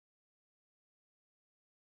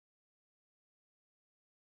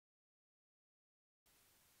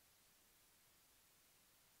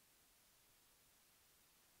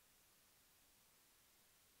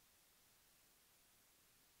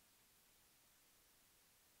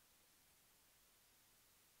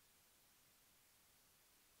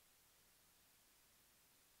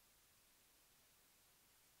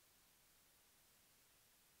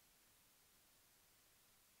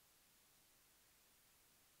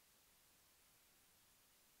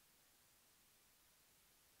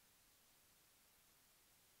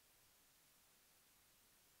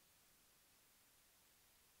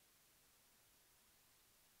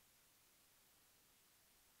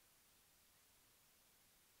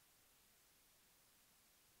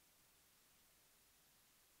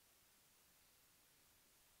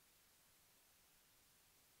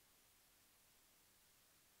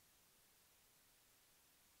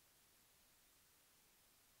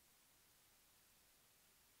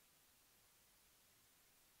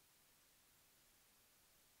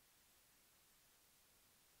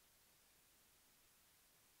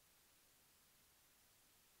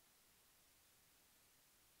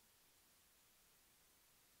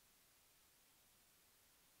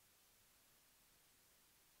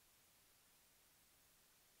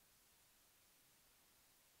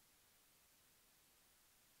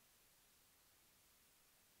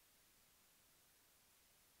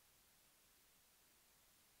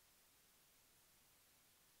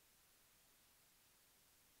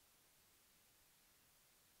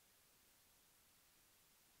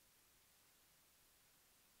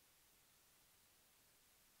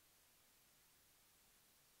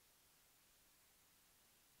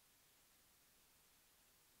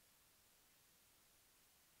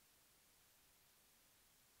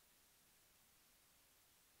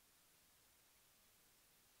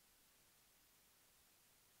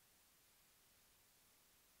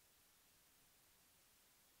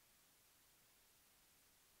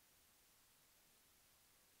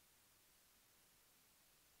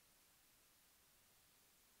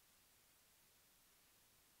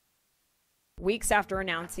weeks after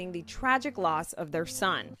announcing the tragic loss of their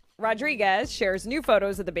son. Rodriguez shares new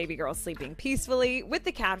photos of the baby girl sleeping peacefully with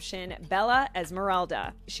the caption, Bella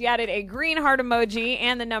Esmeralda. She added a green heart emoji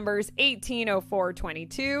and the numbers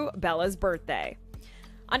 180422, Bella's birthday.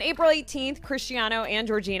 On April 18th, Cristiano and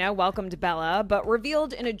Georgina welcomed Bella, but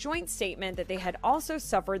revealed in a joint statement that they had also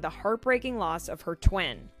suffered the heartbreaking loss of her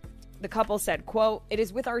twin. The couple said, quote, "It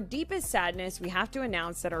is with our deepest sadness we have to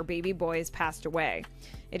announce that our baby boy has passed away.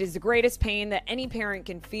 It is the greatest pain that any parent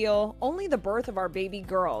can feel. Only the birth of our baby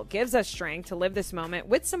girl gives us strength to live this moment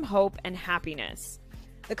with some hope and happiness."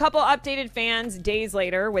 The couple updated fans days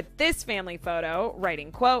later with this family photo,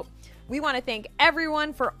 writing, quote, "We want to thank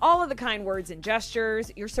everyone for all of the kind words and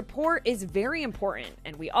gestures. Your support is very important,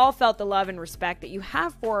 and we all felt the love and respect that you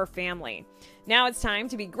have for our family. Now it's time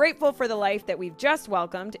to be grateful for the life that we've just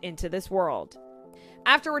welcomed into this world."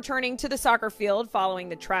 After returning to the soccer field following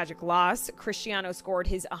the tragic loss, Cristiano scored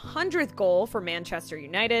his 100th goal for Manchester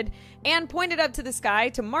United and pointed up to the sky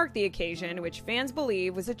to mark the occasion, which fans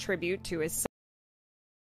believe was a tribute to his son.